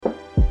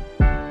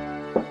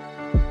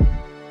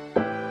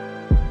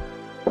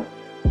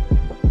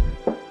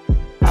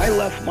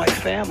left my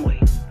family.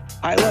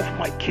 I left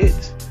my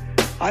kids.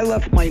 I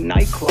left my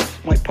nightclubs,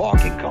 my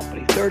parking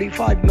company,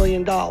 $35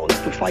 million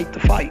to fight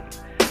the fight.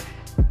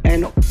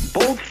 And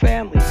both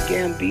families,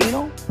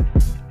 Gambino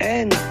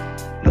and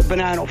the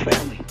Bonnano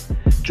family,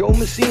 Joe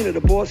Messina,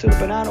 the boss of the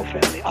Bonnano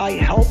family, I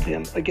helped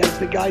him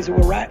against the guys who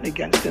were ratting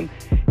against him.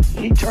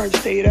 He turned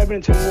state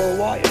evidence in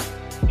Worldwide.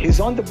 His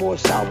underboss,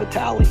 Sal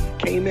Vitale,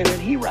 came in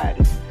and he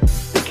ratted.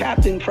 The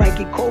captain,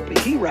 Frankie Copi,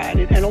 he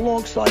ratted. And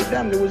alongside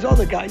them, there was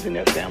other guys in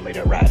their family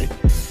that ratted.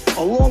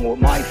 Along with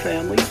my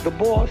family, the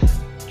boss,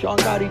 John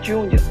Gotti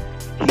Jr.,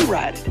 he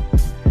ratted.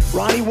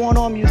 Ronnie One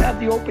Arm, you have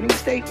the opening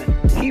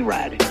statement. He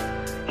ratted.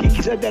 He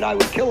said that I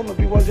would kill him if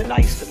he wasn't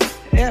nice to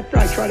me, after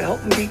I tried to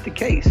help him beat the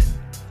case.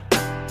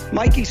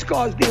 Mikey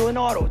Scars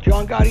DiLeonardo,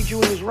 John Gotti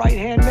Jr.'s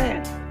right-hand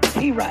man,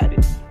 he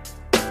ratted.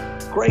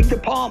 Greg De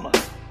Palma,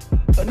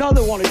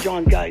 another one of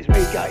John Guy's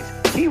made guys,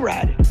 he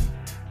ratted.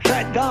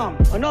 Fat Dom,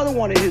 another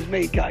one of his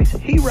made guys,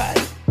 he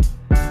ratted.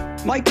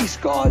 Mikey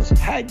Scars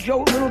had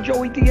little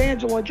Joey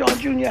D'Angelo, and John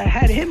Jr.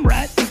 had him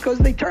rat because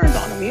they turned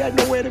on him. He had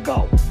nowhere to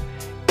go.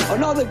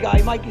 Another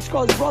guy, Mikey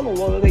Scars'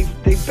 brother-in-law,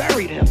 they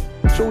buried him,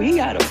 so he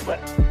had to flip.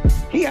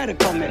 He had to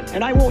come in,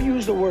 and I won't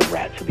use the word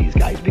rat for these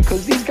guys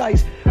because these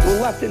guys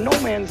were left in no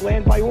man's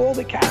land by all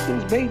the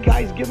captains, made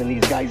guys, giving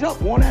these guys up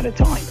one at a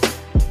time.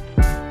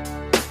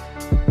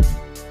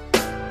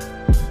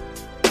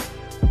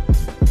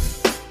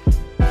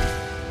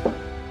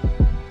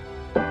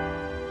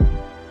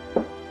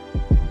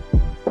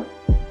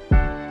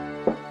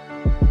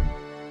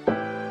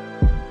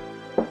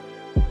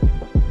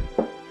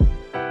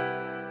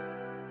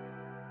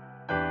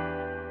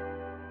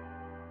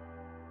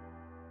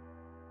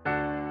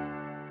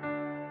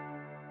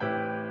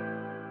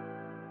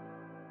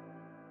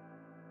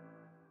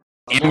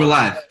 And we're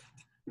live.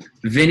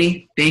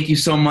 Vinny, thank you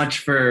so much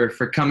for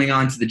coming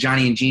on to the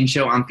Johnny and Gene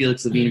show. I'm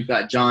Felix Levine. We've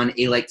got John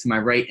Alite to my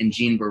right and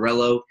Gene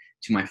Borrello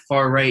to my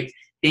far right.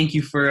 Thank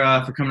you for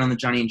coming on the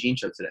Johnny and Gene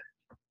show today.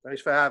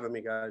 Thanks for having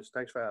me, guys.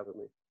 Thanks for having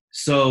me.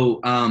 So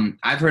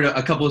I've heard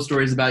a couple of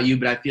stories about you,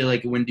 but I feel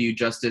like it wouldn't do you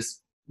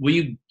justice. Will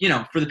you,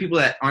 for the people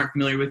that aren't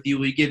familiar with you,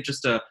 will you give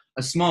just a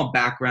small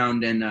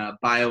background and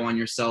bio on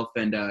yourself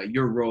and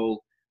your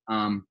role,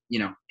 in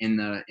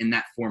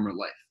that former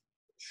life?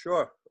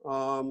 Sure.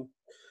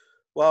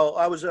 Well,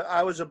 I was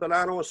a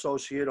Bonnano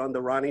associate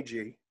under Ronnie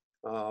G.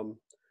 From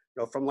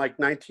like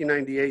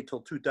 1998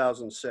 till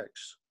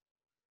 2006.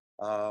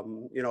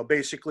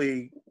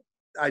 Basically,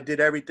 I did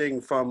everything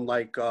from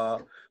like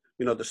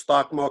the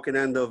stock market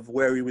end of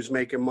where he was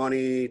making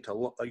money to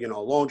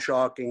loan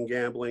sharking,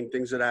 gambling,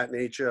 things of that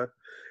nature,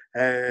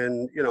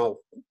 and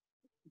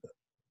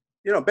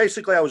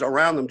basically I was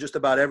around him just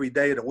about every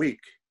day of the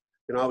week.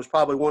 I was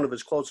probably one of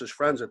his closest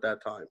friends at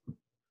that time,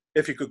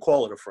 if you could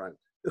call it a friend.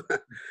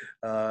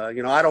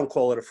 I don't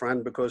call it a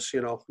friend because,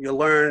 you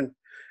learn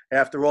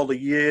after all the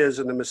years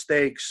and the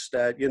mistakes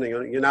that,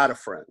 you're not a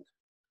friend.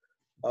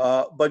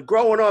 But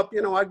growing up,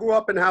 I grew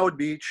up in Howard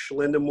Beach,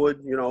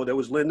 Lindenwood. There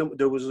was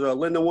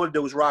Lindenwood,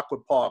 there was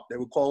Rockwood Park. They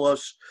would call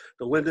us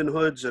the Linden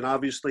Hoods and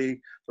obviously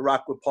the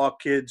Rockwood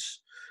Park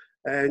kids.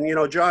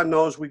 And, John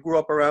knows we grew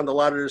up around a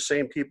lot of the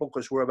same people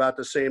because we're about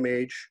the same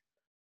age.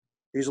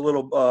 He's a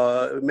little,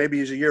 maybe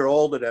he's a year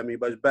older than me,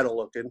 but he's better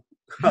looking.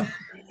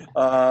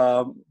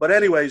 But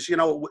anyways,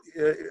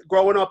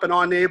 growing up in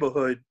our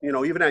neighborhood,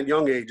 even at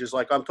young ages,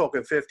 like I'm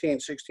talking 15,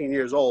 16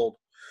 years old,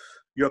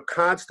 you're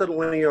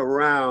constantly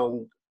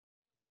around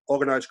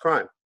organized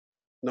crime.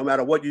 No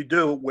matter what you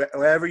do,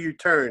 wherever you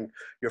turn,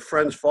 your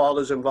friend's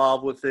father's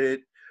involved with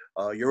it,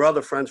 your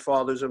other friend's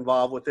father's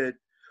involved with it.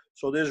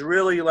 So there's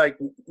really like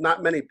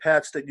not many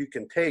paths that you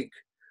can take,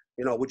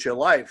 with your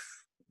life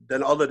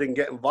than other than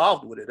get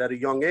involved with it at a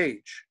young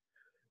age.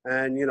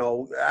 And,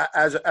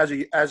 as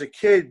a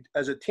kid,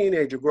 as a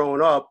teenager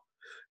growing up,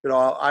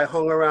 I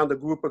hung around a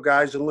group of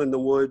guys in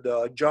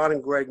Lindenwood, John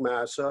and Greg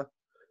Massa,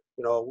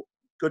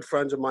 good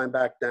friends of mine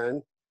back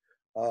then.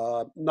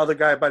 Another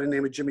guy by the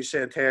name of Jimmy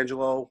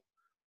Santangelo,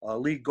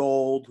 Lee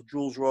Gold,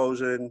 Jules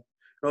Rosen.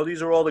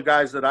 These are all the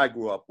guys that I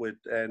grew up with.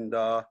 And,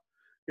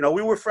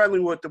 we were friendly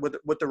with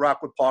the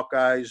Rockwood Park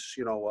guys,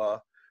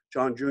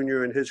 John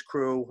Jr. and his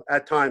crew.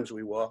 At times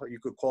we were. You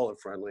could call it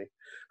friendly.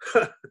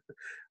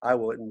 I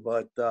wouldn't.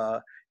 But,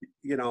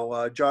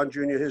 John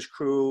Jr., his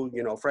crew,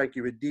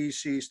 Frankie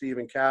Radici,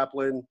 Stephen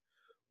Kaplan,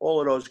 all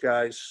of those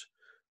guys.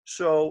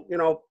 So,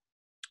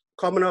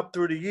 coming up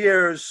through the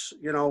years,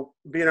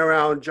 being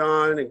around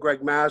John and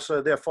Greg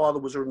Massa, their father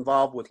was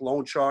involved with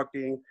loan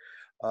sharking.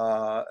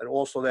 And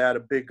also they had a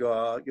big,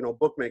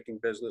 bookmaking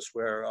business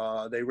where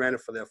they ran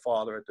it for their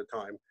father at the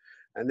time.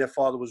 And their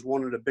father was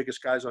one of the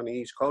biggest guys on the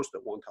East Coast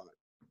at one time.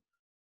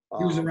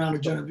 He was around the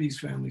Genovese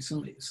family,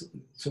 Sonny.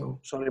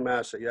 Sonny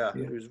Massa, yeah,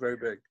 he was very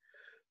big.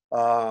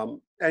 And,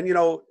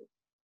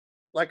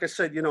 like I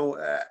said,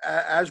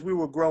 as we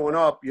were growing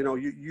up,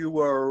 you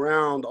were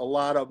around a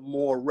lot of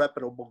more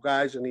reputable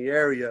guys in the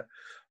area,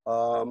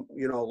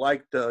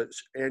 like the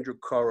Andrew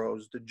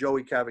Currows, the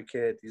Joey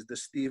Cavalcantis, the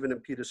Stephen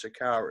and Peter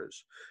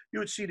Sakaras. You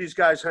would see these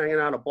guys hanging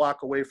out a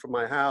block away from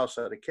my house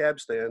at a cab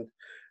stand.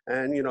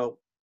 And,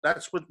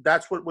 that's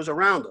what was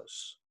around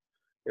us.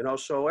 You know,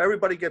 so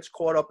everybody gets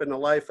caught up in the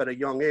life at a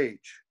young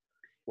age.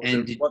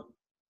 Go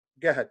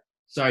ahead.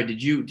 Sorry,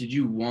 did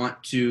you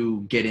want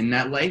to get in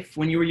that life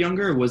when you were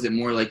younger, or was it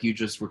more like you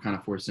just were kind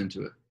of forced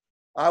into it?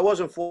 I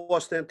wasn't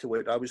forced into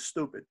it. I was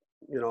stupid.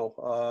 You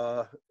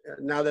know,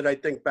 now that I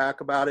think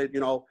back about it, you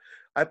know,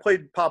 I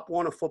played Pop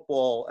Warner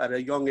football at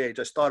a young age.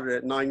 I started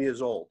at 9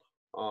 years old.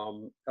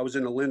 I was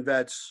in the Lynn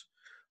Vets.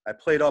 I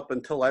played up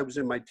until I was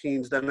in my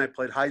teens. Then I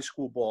played high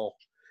school ball.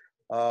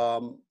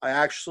 I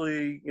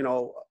actually, you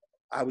know,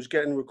 I was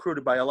getting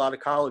recruited by a lot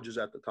of colleges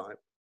at the time.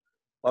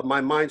 But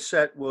my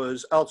mindset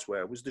was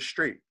elsewhere. It was the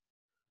street.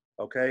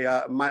 Okay.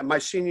 My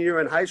senior year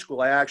in high school,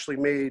 I actually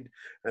made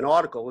an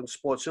article in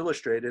Sports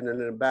Illustrated,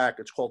 and in the back,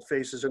 it's called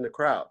Faces in the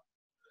Crowd.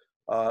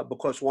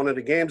 Because one of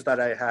the games that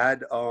I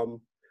had,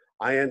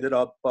 I ended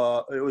up,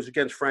 it was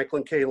against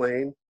Franklin K.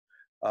 Lane.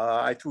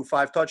 I threw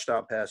 5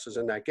 touchdown passes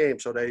in that game.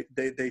 So they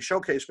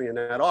showcased me in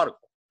that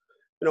article.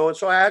 You know, and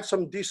so I had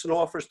some decent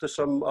offers to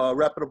some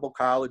reputable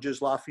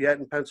colleges, Lafayette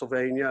in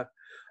Pennsylvania,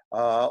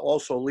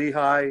 also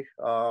Lehigh,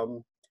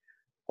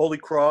 Holy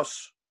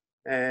Cross,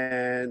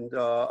 and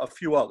a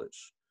few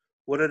others.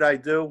 What did I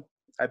do?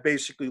 I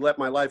basically let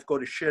my life go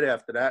to shit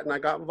after that, and I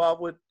got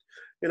involved with,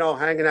 you know,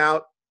 hanging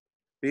out,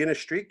 being a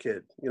street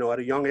kid, you know, at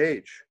a young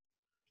age.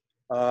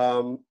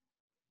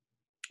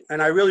 And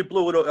I really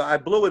blew it. I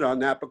blew it on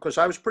that because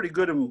I was pretty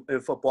good in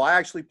football. I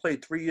actually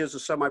played 3 years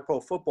of semi-pro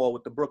football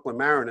with the Brooklyn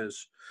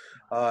Mariners.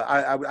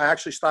 I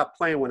actually stopped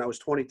playing when I was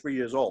 23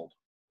 years old,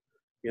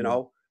 you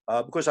know,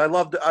 because I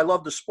loved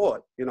the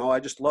sport. You know, I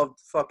just loved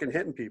fucking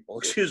hitting people.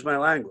 Excuse my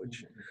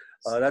language.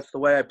 That's the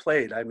way I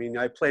played. I mean,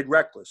 I played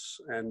reckless.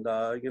 And,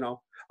 you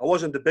know, I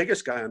wasn't the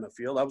biggest guy on the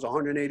field. I was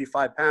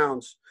 185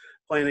 pounds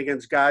playing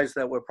against guys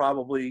that were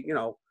probably, you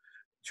know,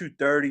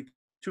 230,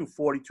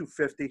 240,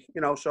 250,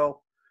 you know,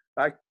 so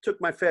I took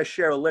my fair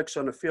share of licks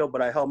on the field,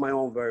 but I held my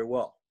own very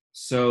well.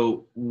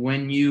 So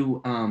when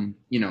you,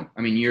 you know,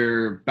 I mean,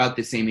 you're about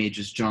the same age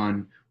as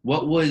John.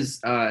 What was,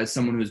 as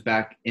someone who was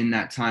back in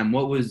that time,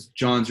 what was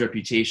John's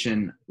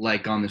reputation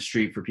like on the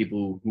street for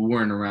people who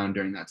weren't around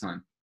during that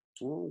time?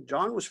 Well,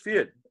 John was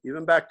feared,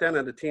 even back then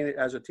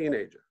as a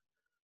teenager.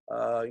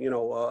 You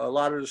know, a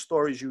lot of the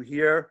stories you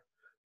hear,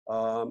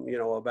 you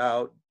know,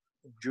 about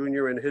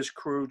Junior and his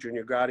crew,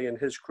 Junior Gotti and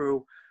his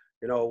crew,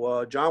 you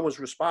know, John was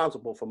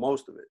responsible for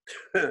most of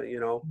it. You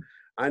know,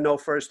 I know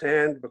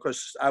firsthand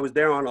because I was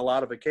there on a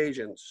lot of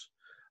occasions.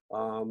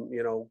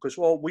 You know, because,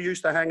 well, we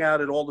used to hang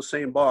out at all the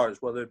same bars,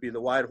 whether it be the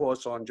White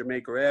Horse on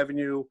Jamaica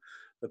Avenue,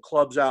 the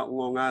clubs out in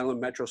Long Island,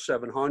 Metro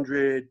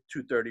 700,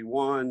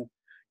 231,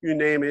 you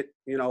name it.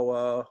 You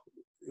know,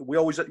 we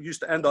always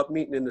used to end up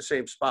meeting in the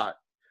same spot,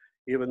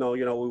 even though,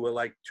 you know, we were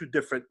like 2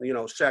 different, you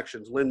know,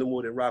 sections,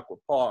 Lindenwood and Rockwood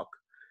Park.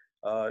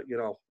 You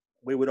know,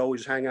 we would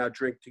always hang out,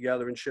 drink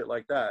together and shit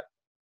like that.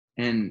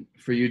 And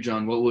for you,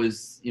 John, what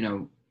was, you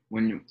know,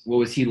 what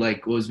was he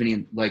like? What was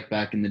Vinny like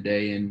back in the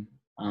day? And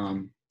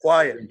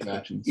quiet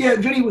interactions? Yeah,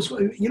 Vinny was,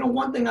 you know,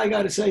 one thing I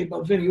got to say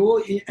about Vinny,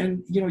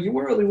 and, you know, you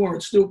really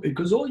weren't stupid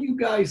because all you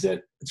guys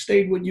that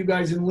stayed with you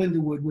guys in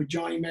Lindenwood with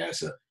Johnny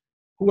Massa,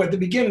 who at the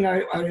beginning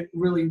I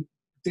really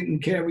didn't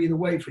care either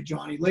way for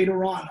Johnny.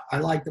 Later on, I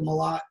liked him a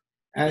lot.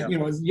 And, you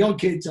know, as young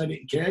kids, I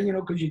didn't care, you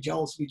know, because you're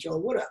jealous of each other,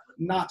 whatever,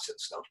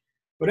 nonsense stuff.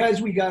 But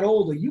as we got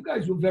older, you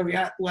guys were very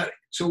athletic.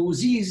 So it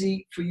was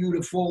easy for you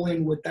to fall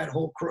in with that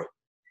whole crew.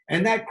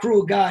 And that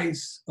crew of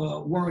guys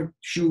weren't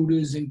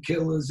shooters and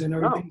killers and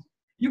everything. No.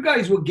 You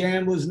guys were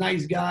gamblers,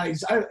 nice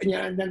guys.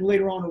 And then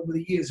later on over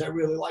the years, I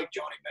really liked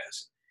Johnny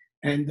Massa.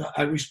 And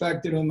I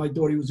respected him. I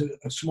thought he was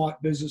a smart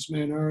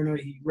businessman, earner.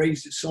 He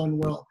raised his son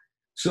well.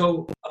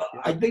 So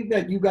I think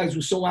that you guys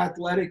were so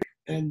athletic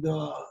and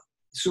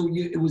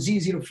it was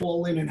easy to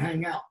fall in and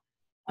hang out.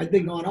 I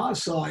think on our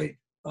side,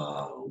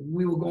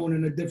 we were going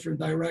in a different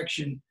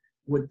direction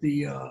with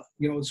the,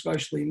 you know,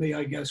 especially me,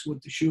 I guess,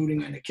 with the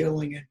shooting and the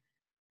killing.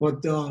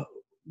 But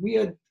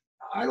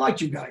I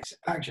liked you guys,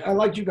 actually. I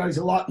liked you guys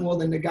a lot more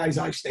than the guys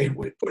I stayed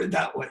with, put it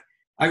that way.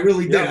 I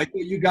really did. I thought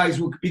you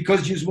guys were,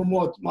 because you were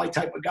more my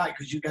type of guy,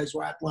 because you guys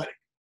were athletic.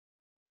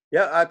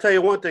 Yeah, I'll tell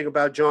you one thing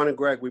about John and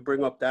Greg. We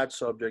bring up that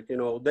subject. You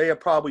know, they are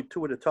probably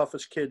 2 of the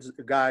toughest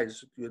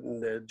guys,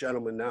 and the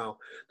gentlemen now,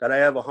 that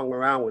I ever hung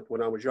around with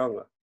when I was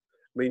younger.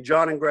 I mean,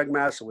 John and Greg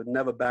Massa would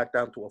never back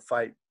down to a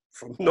fight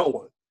from no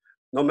one,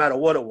 no matter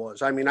what it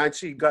was. I mean, I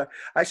seen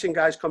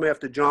guys come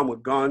after John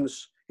with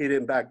guns. He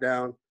didn't back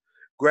down.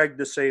 Greg,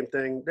 the same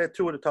thing. They're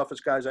 2 of the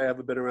toughest guys I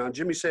ever been around.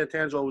 Jimmy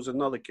Santangelo was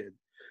another kid.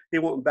 He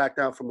wouldn't back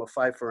down from a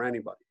fight for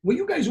anybody. Well,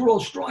 you guys were all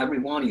strong. Every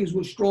one of you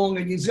was strong,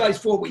 and you guys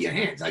fought with your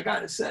hands. I got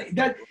to say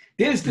that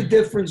there's the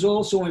difference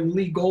also. And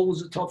Lee Gold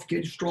was a tough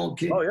kid, strong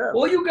kid. Oh yeah.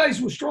 All you guys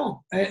were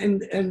strong,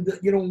 and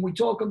you know, when we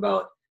talk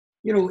about,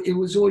 you know, it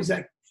was always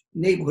that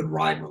neighborhood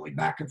rivalry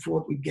back and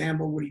forth. We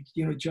gambled with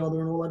each other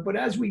and all that. But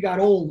as we got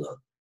older,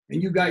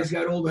 and you guys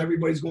got older,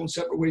 everybody's going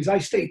separate ways. I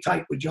stayed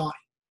tight with Johnny,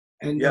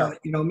 and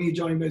you know, me and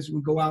Johnny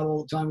would go out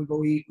all the time. We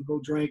go eat, we go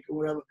drink, or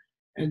whatever.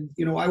 And,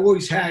 you know, I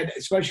always had,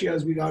 especially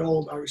as we got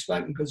old, I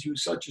respect him because he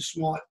was such a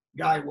smart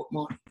guy with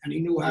money. And he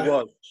knew how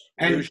to.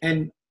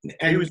 And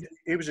And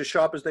he was as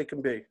sharp as they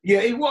can be.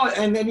 yeah, he was.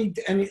 And then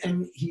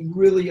he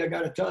really, I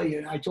got to tell you,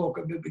 and I talk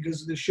a bit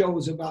because the show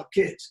is about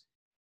kids.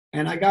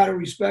 And I got to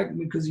respect him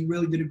because he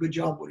really did a good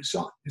job with his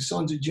son. His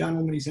son's a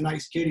gentleman. He's a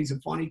nice kid. He's a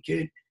funny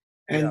kid.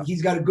 And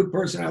he's got a good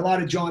personality. A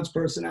lot of John's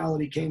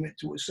personality came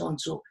into his son.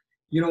 So,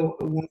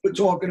 when we're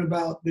talking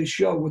about this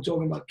show, we're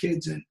talking about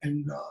kids and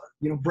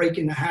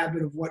breaking the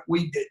habit of what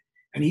we did.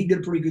 And he did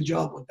a pretty good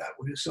job with that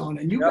with his son.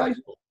 And you guys,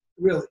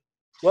 really.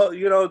 Well,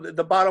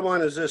 the bottom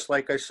line is this,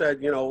 like I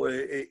said,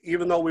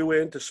 even though we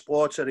were into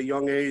sports at a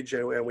young age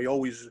and we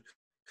always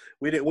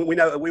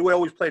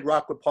played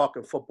Rockwood Park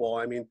in football.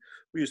 I mean,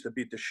 we used to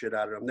beat the shit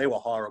out of them. They were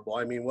horrible.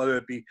 I mean, whether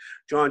it be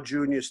John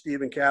Jr.,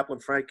 Stephen Kaplan,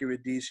 Frankie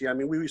Radici, I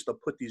mean, we used to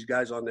put these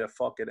guys on their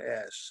fucking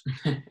ass.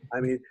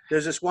 I mean,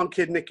 there's this one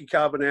kid, Nicky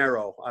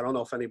Carbonaro. I don't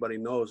know if anybody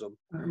knows him.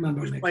 I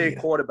remember he was playing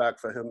quarterback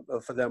for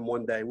them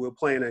one day. We were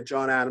playing at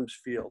John Adams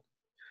Field.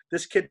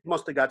 This kid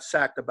must have got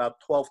sacked about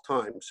 12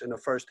 times in the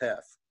first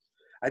half.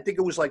 I think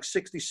it was like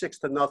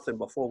 66-0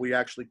 before we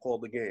actually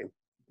called the game.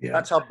 Yeah.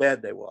 That's how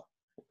bad they were.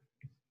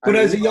 But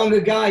as a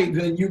younger guy,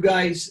 then you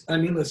guys, I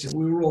mean, listen,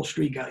 we were all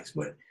street guys,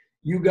 but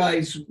you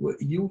guys,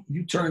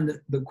 you turned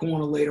the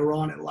corner later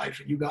on in life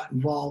and you got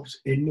involved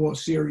in more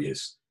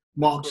serious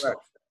mob stuff.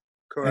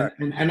 Correct.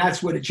 And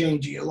that's where the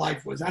change of your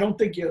life was. I don't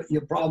think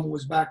your problem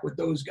was back with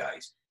those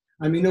guys.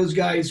 I mean, those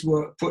guys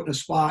were put in a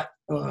spot.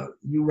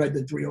 You read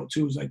the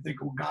 302s, I think.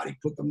 Oh, God, he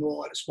put them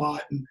all at a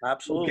spot. And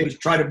absolutely.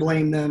 Try to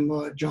blame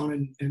them,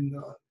 John and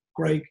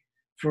Greg,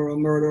 for a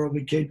murder of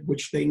a kid,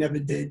 which they never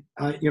did.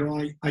 I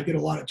did a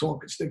lot of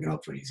talking, sticking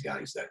up for these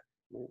guys that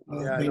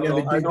they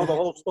never did. I know the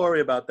whole story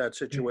about that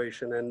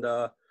situation, and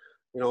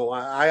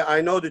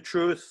I know the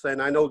truth,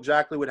 and I know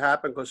exactly what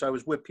happened because I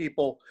was with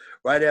people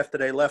right after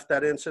they left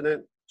that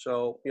incident.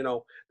 So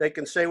they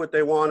can say what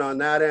they want on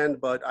that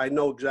end, but I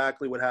know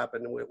exactly what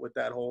happened with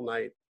that whole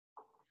night.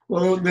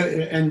 Well,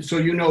 and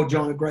so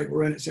John and Greg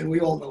were innocent.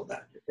 We all know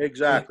that.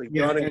 Exactly.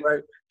 John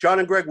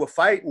and Greg were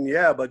fighting,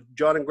 but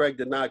John and Greg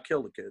did not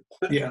kill the kid.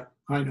 Yeah,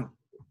 I know.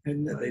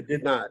 And they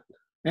did not.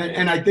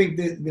 And I think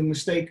the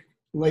mistake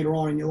later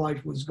on in your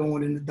life was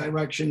going in the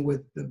direction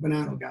with the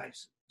Bonnano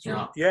guys.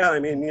 So. Yeah, I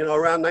mean,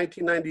 around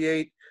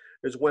 1998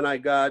 is when I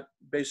got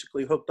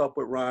basically hooked up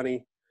with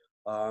Ronnie.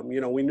 We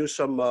knew he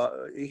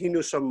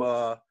knew some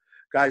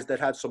guys that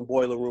had some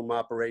boiler room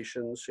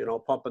operations,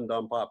 pump and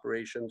dump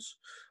operations.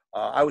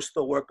 I was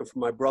still working for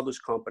my brother's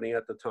company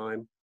at the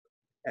time.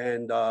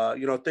 And,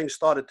 things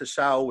started to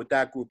sour with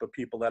that group of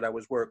people that I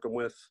was working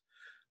with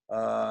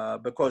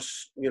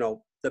because,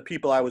 the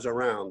people I was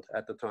around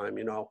at the time,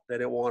 they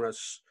didn't want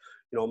us,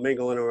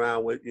 mingling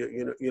around with,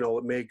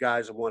 with made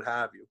guys and what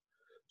have you.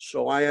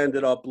 So I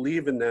ended up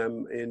leaving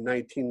them in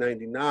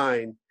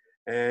 1999,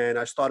 and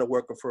I started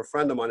working for a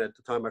friend of mine at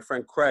the time, my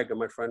friend Craig and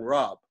my friend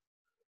Rob.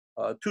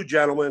 Two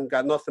gentlemen,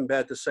 got nothing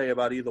bad to say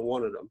about either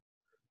one of them.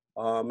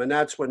 And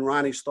that's when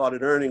Ronnie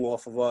started earning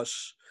off of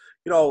us.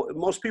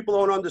 Most people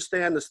don't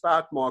understand the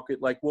stock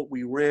market, like what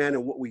we ran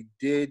and what we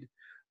did.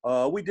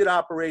 We did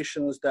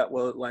operations that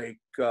were like,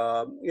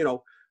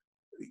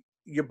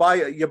 you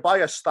buy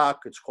a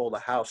stock. It's called a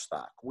house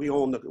stock. We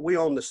own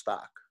the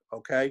stock.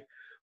 Okay,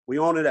 we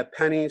own it at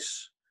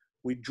pennies.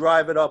 We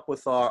drive it up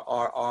with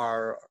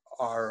our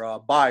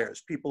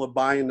buyers. People are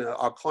buying.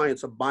 Our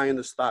clients are buying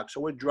the stock,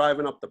 so we're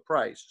driving up the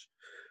price.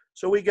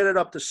 So we get it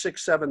up to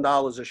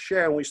 $6-7 a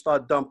share, and we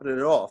start dumping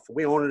it off.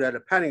 We own it at a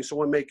penny, so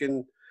we're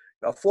making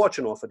a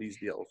fortune off of these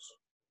deals.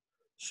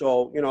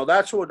 So,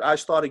 that's what I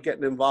started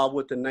getting involved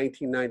with in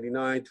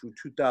 1999 through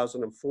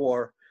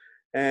 2004.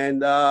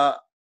 And I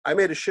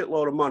made a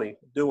shitload of money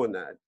doing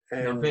that.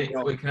 And,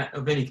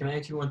 Vinny, can I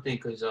ask you one thing?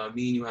 Because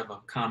me and you have a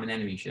common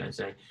enemy, should I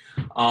say.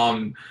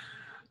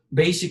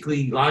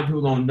 Basically, a lot of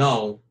people don't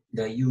know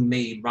that you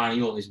made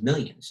Ronnie all his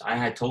millions. I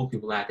had told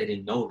people that they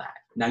didn't know that.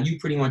 Now, you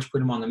pretty much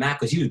put him on the map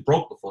because he was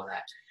broke before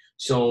that.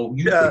 So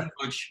you pretty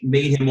much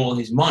made him all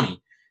his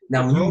money.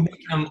 Now, when you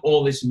made him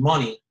all this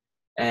money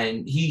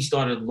and he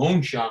started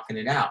loan sharking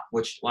it out,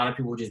 which a lot of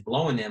people were just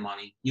blowing their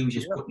money, he was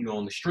just putting you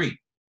on the street.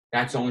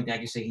 That's the only thing I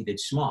can say he did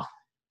smart.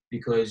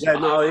 Because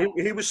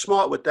he was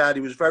smart with that.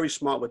 He was very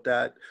smart with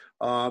that.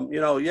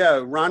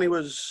 Ronnie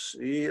was,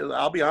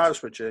 I'll be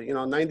honest with you,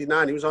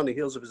 99, he was on the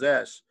heels of his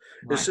ass.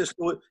 Right.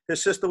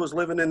 His sister was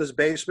living in his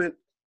basement,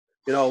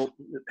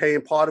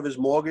 paying part of his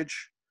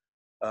mortgage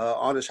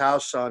on his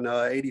house on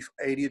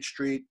 80th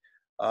Street.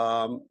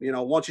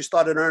 Once he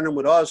started earning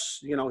with us,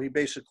 he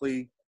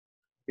basically,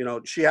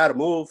 she had to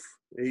move.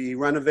 He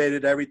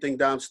renovated everything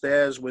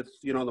downstairs with,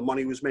 the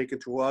money he was making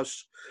to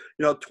us,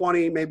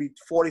 20, maybe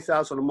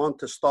 40,000 a month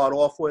to start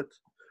off with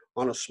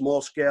on a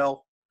small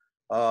scale.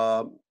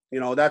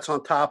 That's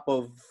on top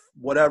of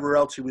whatever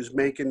else he was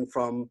making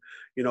from,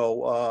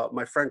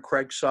 my friend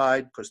Craig's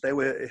side, because they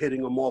were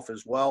hitting him off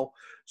as well.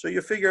 So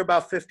you figure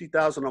about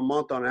 50,000 a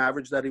month on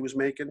average that he was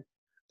making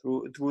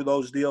through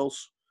those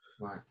deals.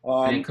 Right.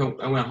 And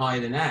it went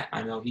higher than that.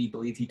 I know he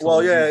believed he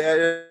told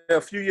Well,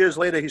 a few years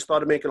later, he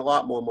started making a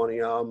lot more money.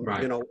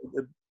 Right.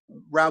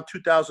 Around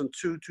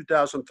 2002,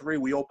 2003,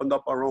 we opened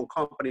up our own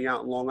company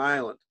out in Long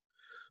Island.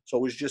 So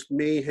it was just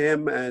me,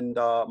 him, and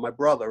my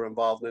brother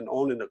involved in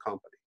owning the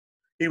company.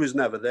 He was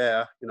never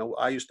there. You know,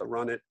 I used to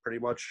run it pretty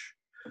much.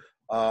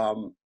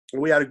 And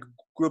we had a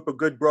group of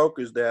good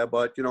brokers there,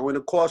 but, you know, in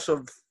the course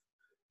of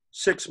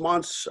 6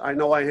 months, I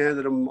know I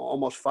handed him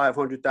almost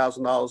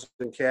 $500,000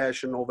 in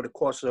cash. And over the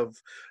course of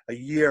a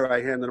year, I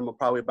handed him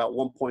probably about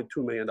 $1.2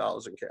 million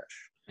in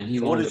cash. And he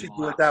So what loaned does it he all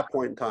do out. at that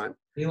point in time?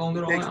 He loaned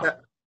it all Takes out. that,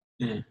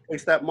 Yeah.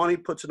 takes that money,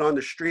 puts it on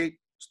the street,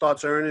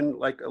 starts earning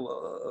like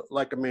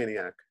a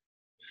maniac.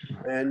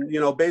 And,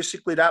 you know,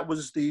 basically that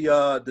was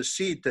the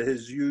seed to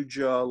his huge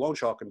loan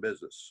sharking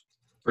business.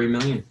 $3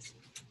 million.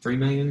 $3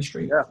 million in the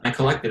street. Yeah. I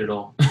collected it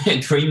all.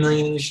 $3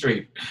 million in the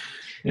street.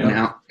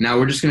 Yeah. Now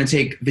we're just going to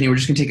take, Vinny, we're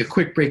just going to take a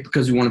quick break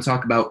because we want to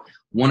talk about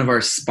one of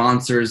our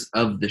sponsors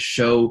of the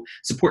show.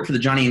 Support for the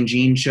Johnny and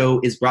Gene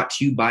Show is brought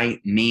to you by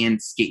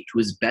Manscaped, who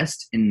is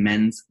best in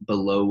men's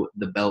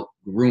below-the-belt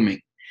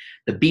grooming.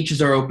 The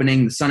beaches are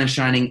opening, the sun is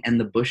shining, and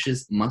the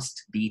bushes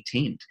must be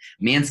tamed.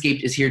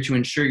 Manscaped is here to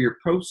ensure your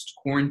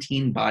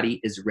post-quarantine body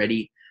is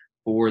ready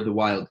for the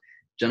wild.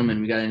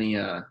 Gentlemen, we got any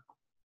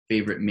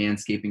favorite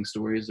manscaping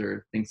stories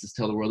or things to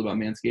tell the world about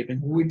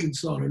manscaping? We can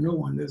start a new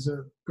one. There's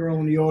a girl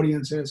in the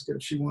audience asked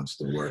if she wants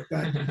to work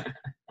that.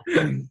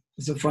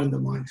 It's a friend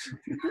of mine.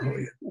 Oh,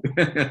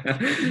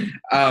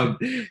 yeah.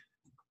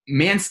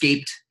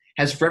 Manscaped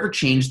has forever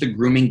changed the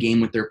grooming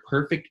game with their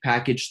Perfect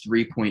Package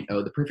 3.0.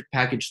 The Perfect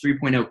Package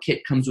 3.0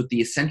 kit comes with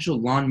the Essential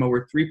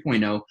Lawnmower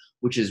 3.0,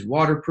 which is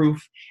waterproof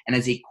and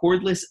has a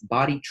cordless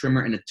body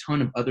trimmer and a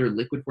ton of other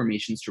liquid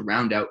formations to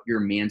round out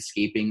your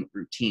manscaping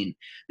routine.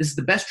 This is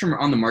the best trimmer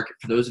on the market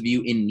for those of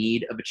you in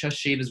need of a chest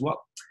shave as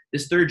well.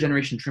 This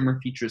third-generation trimmer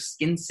features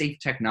skin-safe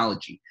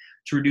technology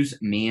to reduce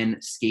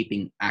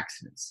manscaping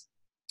accidents.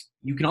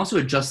 You can also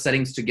adjust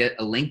settings to get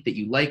a length that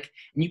you like,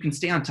 and you can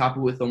stay on top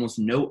of it with almost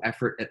no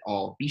effort at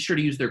all. Be sure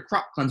to use their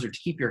crop cleanser to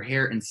keep your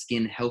hair and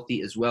skin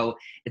healthy as well.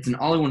 It's an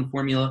all-in-one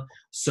formula,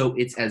 so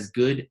it's as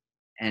good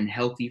and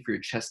healthy for your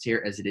chest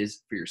hair as it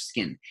is for your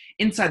skin.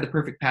 Inside the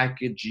Perfect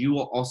Package, you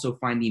will also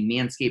find the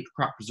Manscaped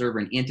Crop Preserver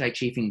and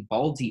anti-chafing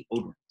ball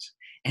deodorant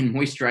and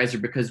moisturizer,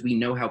 because we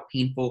know how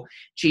painful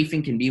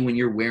chafing can be when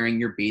you're wearing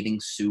your bathing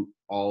suit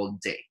all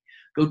day.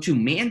 Go to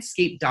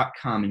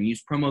manscaped.com and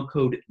use promo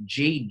code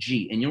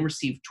JG, and you'll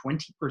receive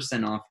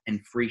 20% off and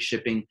free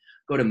shipping.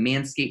 Go to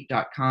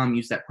manscaped.com,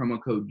 use that promo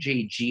code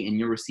JG, and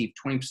you'll receive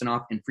 20%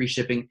 off and free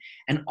shipping.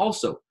 And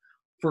also,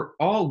 for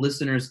all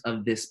listeners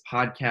of this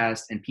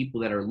podcast and people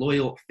that are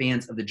loyal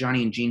fans of the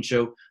Johnny and Gene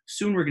Show,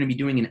 soon we're going to be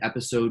doing an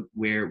episode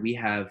where we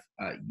have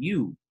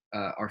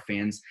our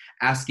fans,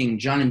 asking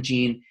John and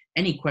Gene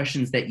any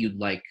questions that you'd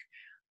like.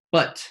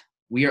 But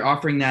we are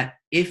offering that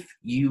if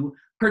you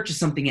purchase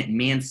something at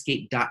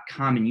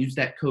manscaped.com and use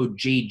that code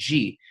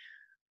JG.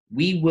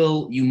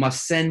 You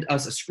must send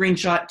us a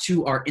screenshot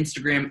to our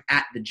Instagram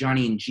at the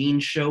Johnny and Gene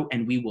Show,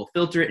 and we will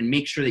filter it and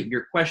make sure that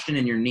your question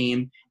and your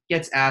name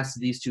gets asked to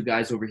these two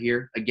guys over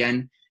here.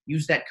 Again,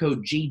 use that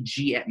code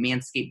JG at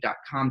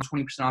manscaped.com,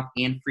 20% off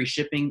and free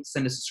shipping.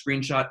 Send us a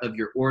screenshot of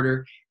your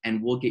order,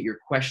 and we'll get your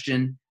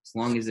question as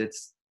long as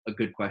it's a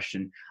good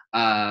question.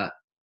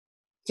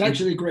 It's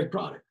actually a great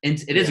product.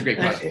 And it is a great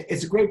product.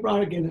 It's a great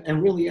product,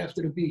 and really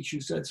after the beach,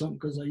 you said something,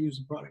 because I use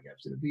the product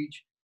after the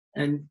beach,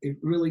 and it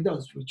really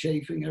does for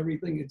chafing,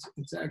 everything.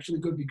 It's actually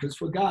good, because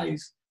for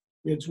guys,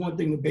 it's one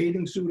thing, the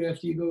bathing suit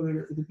after you go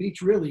to the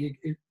beach, really,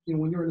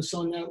 when you're in the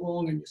sun that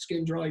long and your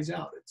skin dries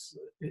out,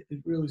 it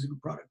really is a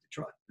good product to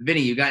try. Vinny,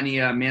 you got any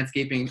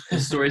manscaping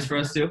stories for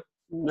us too?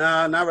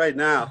 No, not right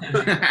now.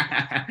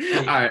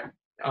 All right.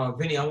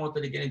 Vinny, I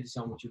wanted to get into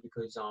something with you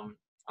because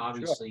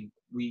obviously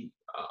we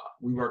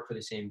work for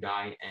the same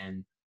guy,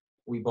 and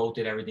we both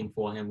did everything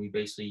for him.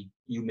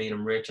 You made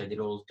him rich. I did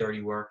all his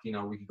dirty work. We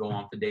could go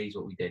on for days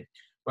what we did.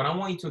 But I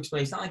want you to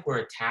explain, it's not like we're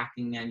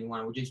attacking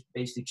anyone. We're just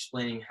basically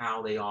explaining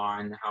how they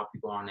are and how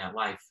people are in their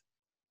life.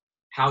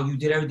 How you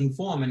did everything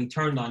for him, and he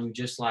turned on you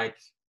just like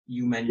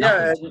you meant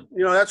nothing to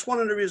him. That's one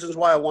of the reasons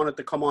why I wanted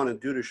to come on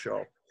and do the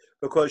show.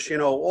 Because,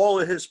 all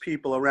of his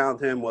people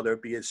around him, whether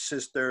it be his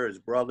sister, his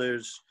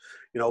brothers,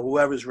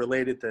 whoever's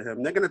related to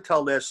him, they're going to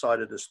tell their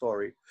side of the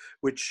story,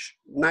 which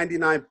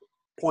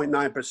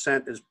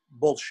 99.9% is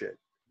bullshit.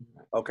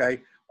 Okay?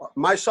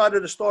 My side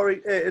of the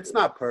story, it's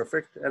not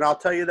perfect, and I'll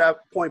tell you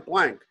that point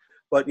blank.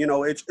 But,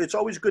 it's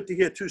always good to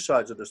hear two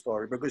sides of the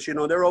story, because,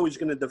 they're always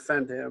going to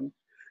defend him.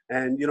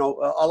 And,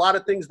 a lot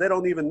of things they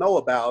don't even know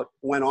about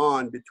went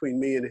on between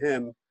me and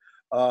him.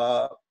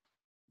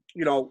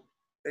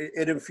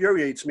 It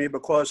infuriates me,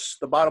 because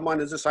the bottom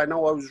line is this: I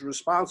know I was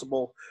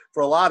responsible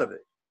for a lot of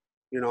it,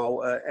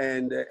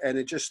 and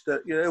it just,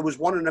 it was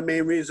one of the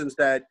main reasons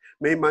that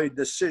made my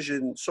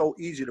decision so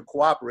easy to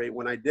cooperate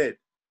when I did,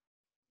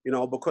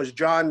 because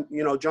John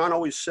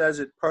always says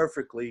it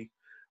perfectly,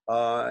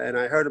 and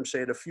I heard him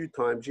say it a few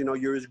times,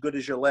 you're as good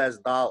as your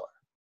last dollar,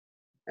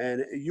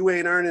 and you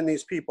ain't earning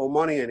these people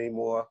money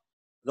anymore.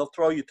 They'll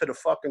throw you to the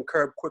fucking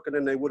curb quicker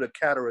than they would a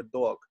cat or a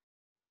dog.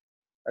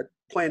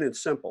 Plain and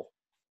simple.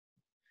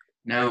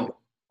 Now,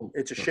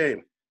 it's a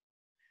shame.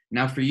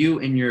 Now, for you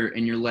in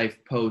your life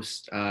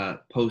post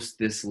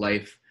this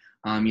life,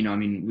 You know, I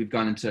mean, we've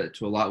gone into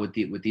a lot with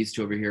these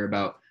two over here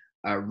about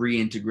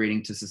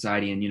reintegrating to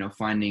society and, you know,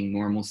 finding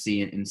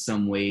normalcy in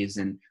some ways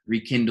and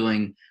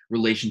rekindling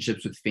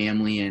relationships with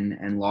family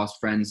and lost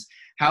friends.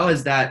 How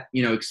has that,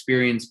 you know,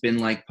 experience been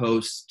like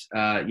post,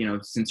 you know,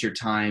 since your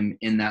time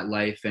in that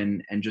life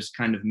and just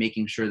kind of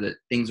making sure that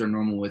things are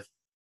normal with,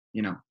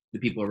 you know, the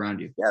people around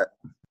you? Yeah.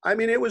 I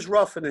mean, it was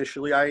rough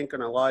initially. I ain't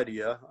going to lie to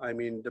you. I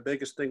mean, the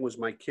biggest thing was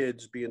my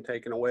kids being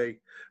taken away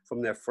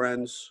from their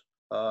friends.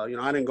 You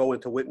know, I didn't go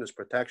into witness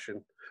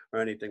protection or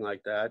anything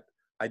like that.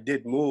 I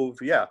did move.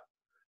 Yeah.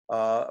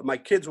 My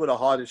kids were the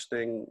hardest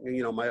thing.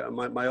 You know,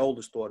 my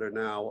oldest daughter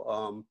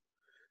now,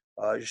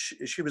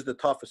 she was the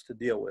toughest to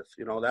deal with.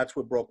 You know, that's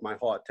what broke my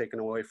heart, taken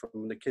away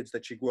from the kids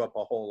that she grew up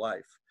her whole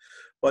life.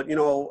 But, you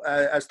know,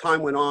 as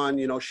time went on,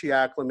 you know, she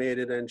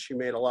acclimated and she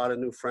made a lot of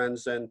new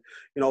friends and,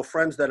 you know,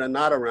 friends that are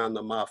not around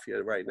the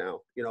mafia right now,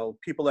 you know,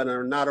 people that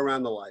are not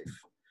around the life.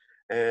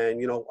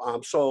 And, you know,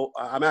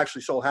 I'm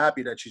actually so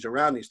happy that she's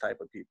around these type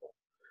of people.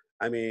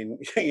 I mean,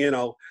 you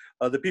know,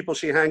 the people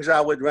she hangs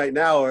out with right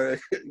now are,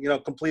 you know,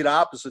 complete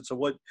opposites of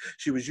what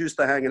she was used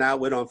to hanging out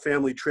with on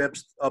family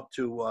trips up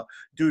to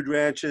dude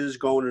ranches,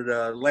 going to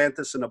the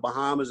Atlantis and the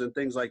Bahamas and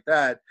things like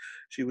that.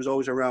 She was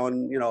always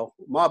around, you know,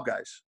 mob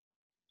guys.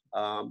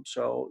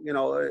 So, you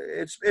know,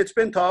 it's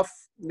been tough,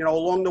 you know,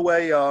 along the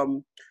way.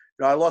 You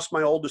know, I lost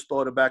my oldest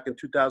daughter back in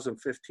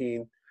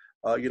 2015.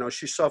 You know,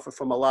 she suffered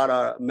from a lot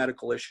of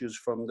medical issues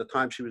from the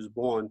time she was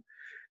born.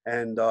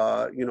 And,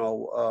 you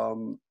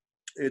know,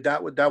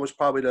 that was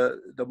probably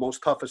the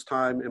most toughest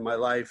time in my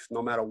life,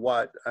 no matter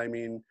what. I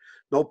mean,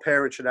 no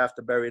parent should have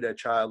to bury their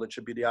child. It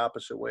should be the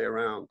opposite way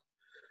around.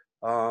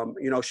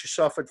 You know, she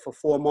suffered for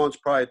 4 months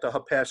prior to her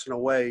passing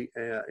away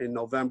in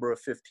November of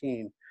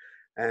 15.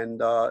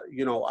 And,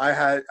 you know, I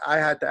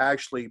had to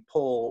actually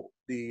pull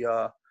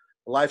the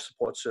life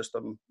support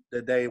system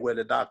the day where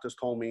the doctors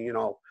told me, you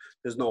know,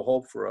 there's no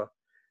hope for her.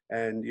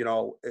 And, you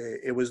know,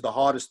 it was the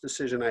hardest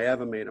decision I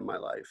ever made in my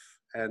life.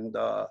 And,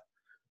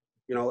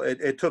 you know,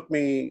 it took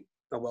me,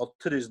 well,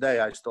 to this day,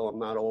 I still am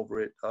not over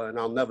it, and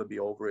I'll never be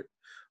over it.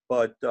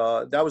 But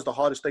that was the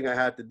hardest thing I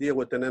had to deal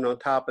with. And then on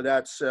top of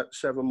that,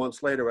 7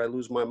 months later, I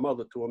lose my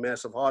mother to a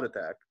massive heart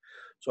attack.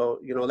 So,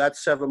 you know, that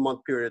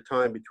 7-month period of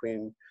time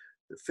between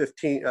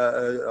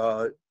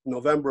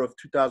November of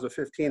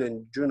 2015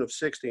 and June of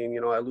 16,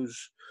 you know, I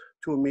lose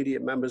 2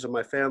 immediate members of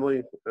my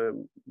family,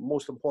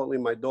 most importantly,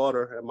 my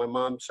daughter and my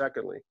mom,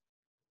 secondly.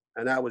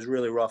 And that was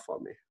really rough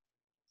on me.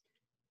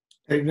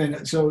 Hey,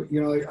 Vin, so,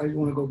 you know, I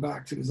want to go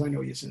back to, because I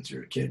know you since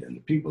you're a kid, and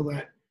the people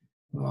that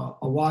are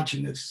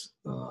watching this,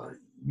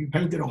 you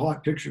painted a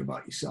hard picture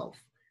about yourself,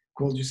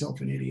 called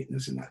yourself an idiot and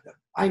this and that.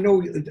 I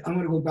know, I'm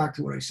going to go back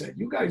to what I said.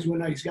 You guys were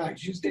nice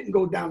guys. You just didn't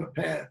go down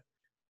the path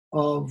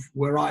of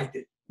where I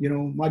did. You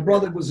know, my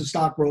brother was a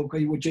stockbroker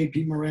with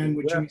J.P. Moran,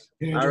 which I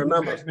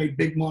remember. You guys made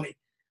big money.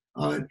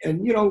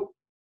 And, you know,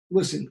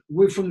 listen,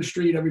 we're from the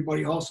street.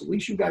 Everybody hustles. At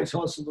least you guys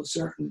hustled a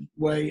certain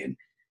way, and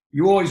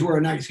you always were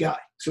a nice guy.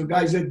 So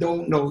guys that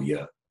don't know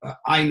you,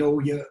 I know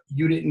you.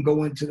 You didn't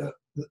go into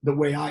the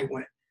way I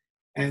went.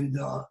 And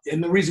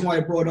the reason why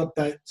I brought up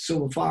that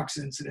Silver Fox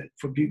incident,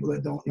 for people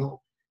that don't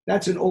know,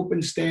 that's an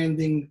open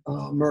standing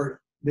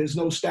murder. There's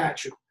no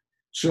statute.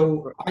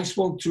 So I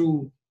spoke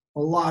to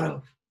a lot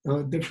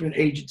of different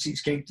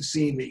agencies came to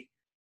see me,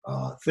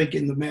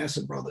 thinking the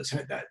Massa brothers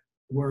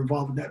were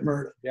involved in that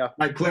murder. Yeah.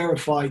 I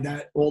clarified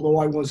that although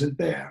I wasn't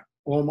there,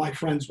 all my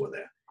friends were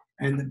there,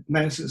 and the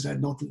Massas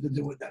had nothing to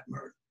do with that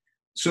murder.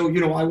 So, you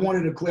know, I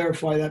wanted to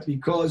clarify that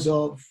because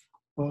of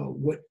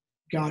what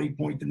Gotti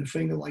pointed the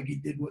finger like he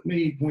did with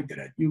me. He pointed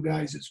at you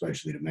guys,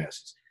 especially the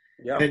Massas.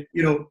 Yeah. And,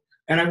 you know,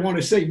 and I want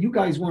to say, you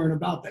guys weren't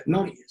about that.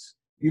 None of you.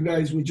 You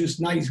guys were just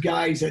nice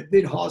guys that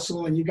did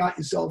hustle, and you got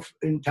yourself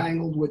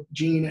entangled with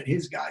Gene and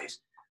his guys.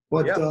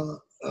 But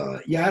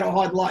you had a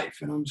hard life,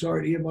 and I'm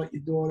sorry to hear about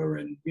your daughter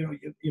and, you know,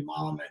 your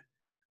mom.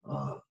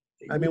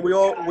 And I mean, we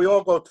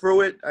all go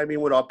through it. I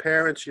mean, with our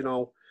parents, you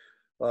know,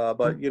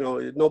 but, you know,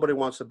 nobody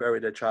wants to bury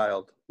their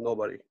child.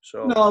 Nobody.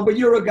 So no, but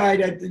you're a guy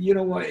that, you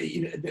know what,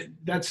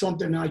 that's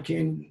something I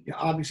can,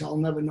 obviously I'll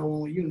never know,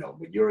 only you know,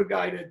 but you're a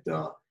guy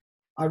that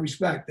I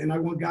respect. And I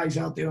want guys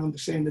out there to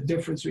understand the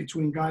difference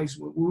between guys,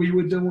 what we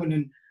were doing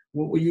and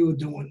what you were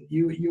doing.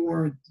 You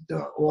weren't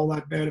all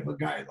that bad of a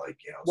guy, like,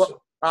 you know. Well,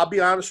 so. I'll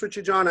be honest with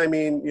you, John. I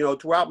mean, you know,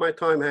 throughout my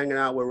time hanging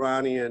out with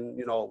Ronnie and,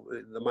 you know,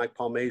 the Mike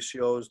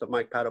Palmacios, the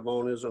Mike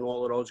Padavonas and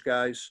all of those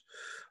guys,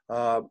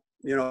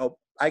 you know,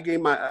 I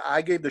gave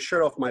the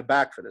shirt off my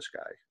back for this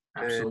guy.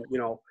 Absolutely. And, you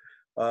know,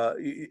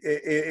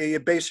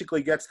 it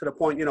basically gets to the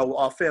point, you know,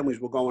 our families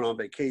were going on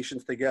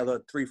vacations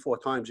together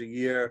 3-4 times a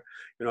year.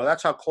 You know,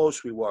 that's how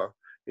close we were.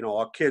 You know,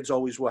 our kids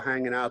always were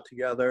hanging out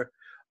together.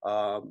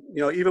 You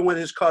know, even with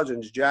his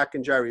cousins, Jack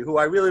and Jerry, who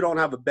I really don't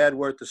have a bad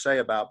word to say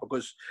about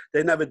because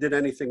they never did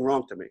anything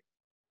wrong to me.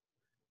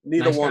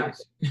 Neither one.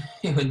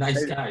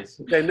 Nice guys.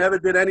 They never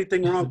did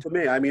anything wrong to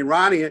me. I mean,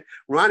 Ronnie,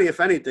 if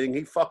anything,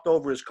 he fucked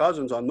over his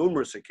cousins on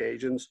numerous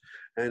occasions.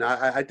 And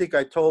I think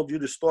I told you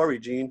the story,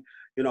 Gene.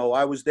 You know,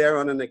 I was there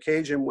on an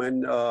occasion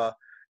when,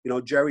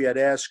 Jerry had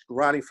asked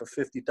Ronnie for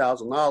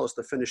 $50,000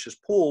 to finish his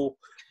pool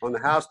on the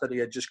house that he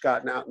had just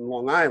gotten out in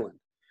Long Island.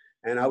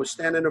 And I was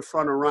standing in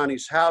front of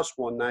Ronnie's house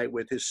one night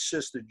with his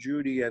sister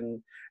Judy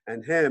and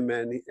him,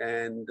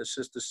 and the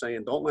sister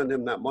saying, "Don't lend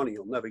him that money;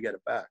 he'll never get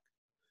it back."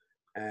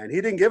 And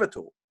he didn't give it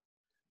to him.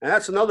 And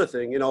that's another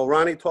thing.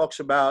 Ronnie talks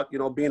about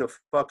being a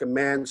fucking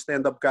man,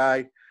 stand-up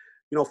guy.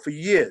 For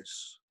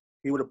years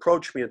he would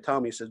approach me and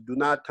tell me, he says, "Do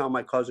not tell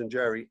my cousin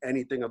Jerry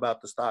anything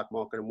about the stock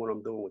market and what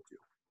I'm doing with you."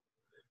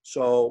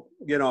 So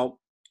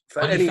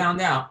But he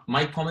found out.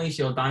 Mike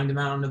Palmacio dined him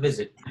out on the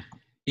visit.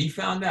 He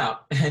found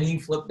out, and he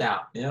flipped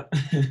out. Yep.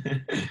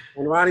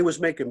 And Ronnie was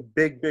making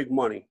big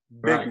money,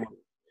 big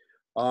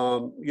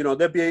money.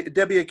 There'd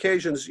be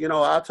occasions.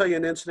 I'll tell you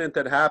an incident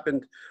that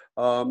happened.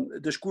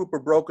 This group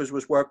of brokers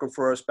was working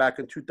for us back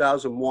in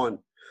 2001.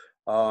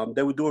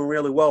 They were doing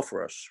really well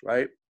for us,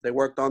 right? They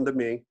worked under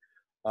me,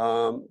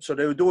 so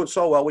they were doing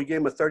so well. We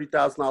gave them a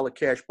 $30,000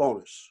 cash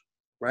bonus,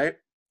 right?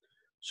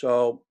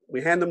 So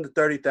we hand them the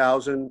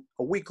 $30,000.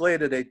 A week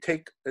later, they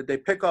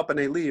pick up and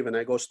they leave and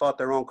they go start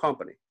their own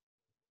company.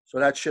 So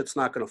that shit's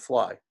not going to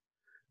fly.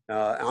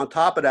 On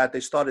top of that,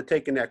 they started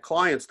taking their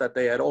clients that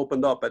they had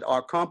opened up at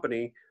our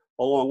company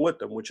along with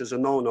them, which is a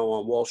no-no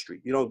on Wall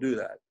Street. You don't do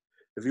that.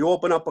 If you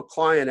open up a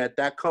client at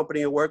that company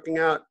you're working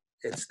at,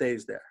 it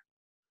stays there.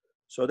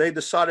 So they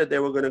decided they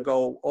were going to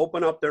go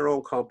open up their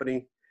own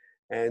company,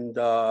 and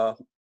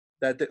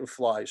that didn't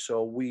fly.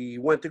 So we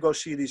went to go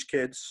see these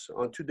kids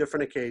on 2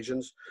 different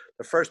occasions.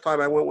 The first time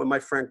I went with my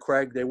friend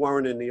Craig, they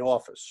weren't in the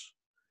office.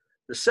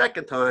 The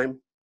second time,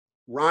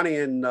 Ronnie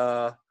and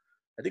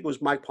I think it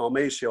was Mike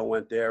Palmacio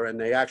went there, and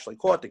they actually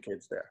caught the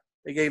kids there.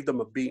 They gave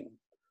them a beating.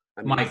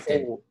 I mean, Mike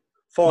did.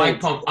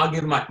 I'll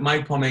give Mike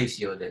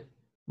Palmacio did.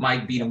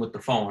 Mike beat him with the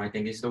phone. I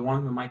think is the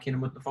one when Mike hit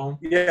him with the phone.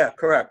 Yeah,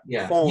 correct.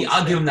 Yeah,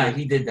 I'll give him that.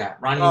 He did that.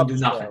 Ronnie didn't do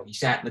nothing. He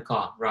sat in the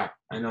car. Right.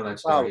 I know that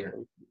story.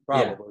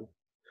 Probably. Yeah.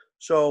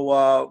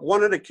 So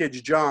one of the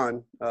kids,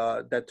 John,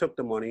 that took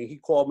the money, he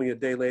called me a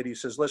day later. He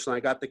says, "Listen, I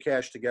got the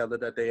cash together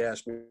that they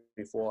asked me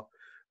for.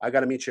 I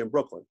got to meet you in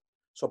Brooklyn."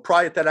 So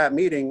prior to that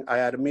meeting, I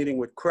had a meeting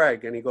with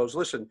Craig, and he goes,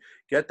 "Listen,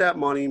 get that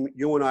money.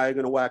 You and I are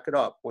going to whack it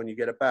up when you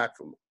get it back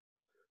from him."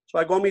 So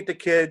I go meet the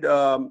kid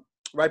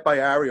right by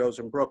Ario's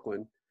in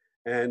Brooklyn,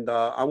 and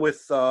I'm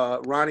with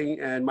Ronnie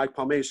and Mike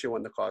Palmacio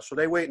in the car. So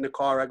they wait in the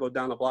car. I go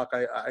down the block.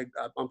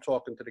 I'm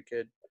talking to the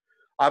kid.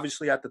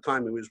 Obviously, at the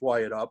time, he was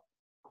wired up.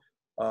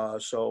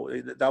 So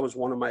that was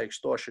one of my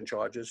extortion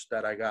charges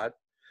that I got.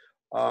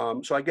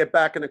 So I get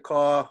back in the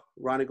car.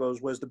 Ronnie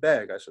goes, "Where's the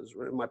bag?" I says,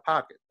 "In my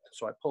pocket."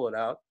 So I pull it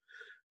out.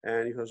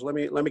 And he goes, let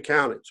me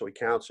count it. So he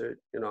counts it,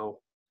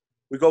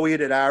 We go eat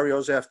at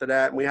Ario's after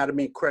that. And we had to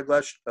meet Craig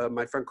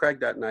my friend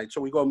Craig that night.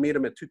 So we go meet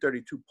him at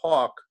 232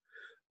 Park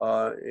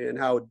in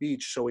Howard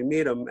Beach. So we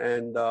meet him.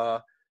 And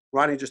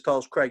Ronnie just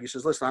tells Craig, he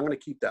says, "Listen, I'm going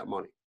to keep that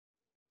money."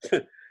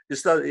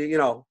 Just, I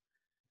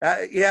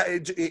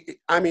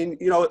mean,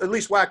 at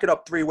least whack it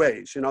up 3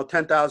 ways,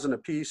 10,000 a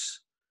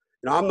piece.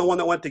 I'm the one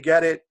that went to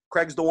get it.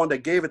 Craig's the one that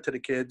gave it to the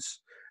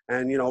kids.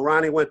 And,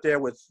 Ronnie went there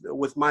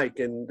with Mike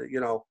and,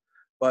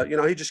 but,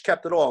 he just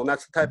kept it all. And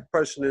that's the type of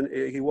person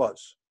he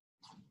was.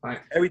 Right.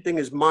 Everything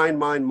is mine,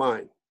 mine,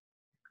 mine.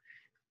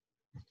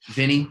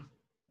 Vinny,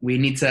 we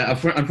need to,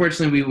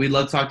 unfortunately, we'd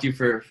love to talk to you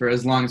for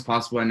as long as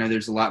possible. I know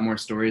there's a lot more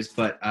stories,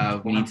 but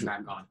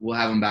we'll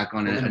have him back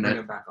on.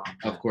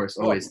 Of course,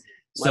 always.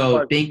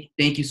 So thank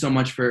you so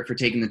much for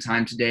taking the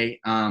time today.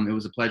 It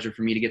was a pleasure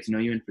for me to get to know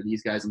you, and for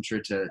these guys, I'm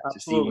sure to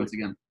see you once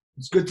again.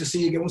 It's good to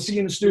see you again. We'll see you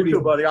in the studio. You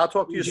too, buddy. I'll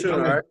talk to you soon, all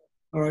right?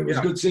 All right. It was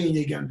good seeing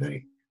you again,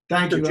 Vinny.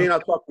 Thank you. Gene, I'll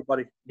talk to you,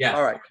 buddy. Yeah.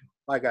 All right.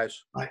 Bye, guys.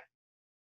 Bye.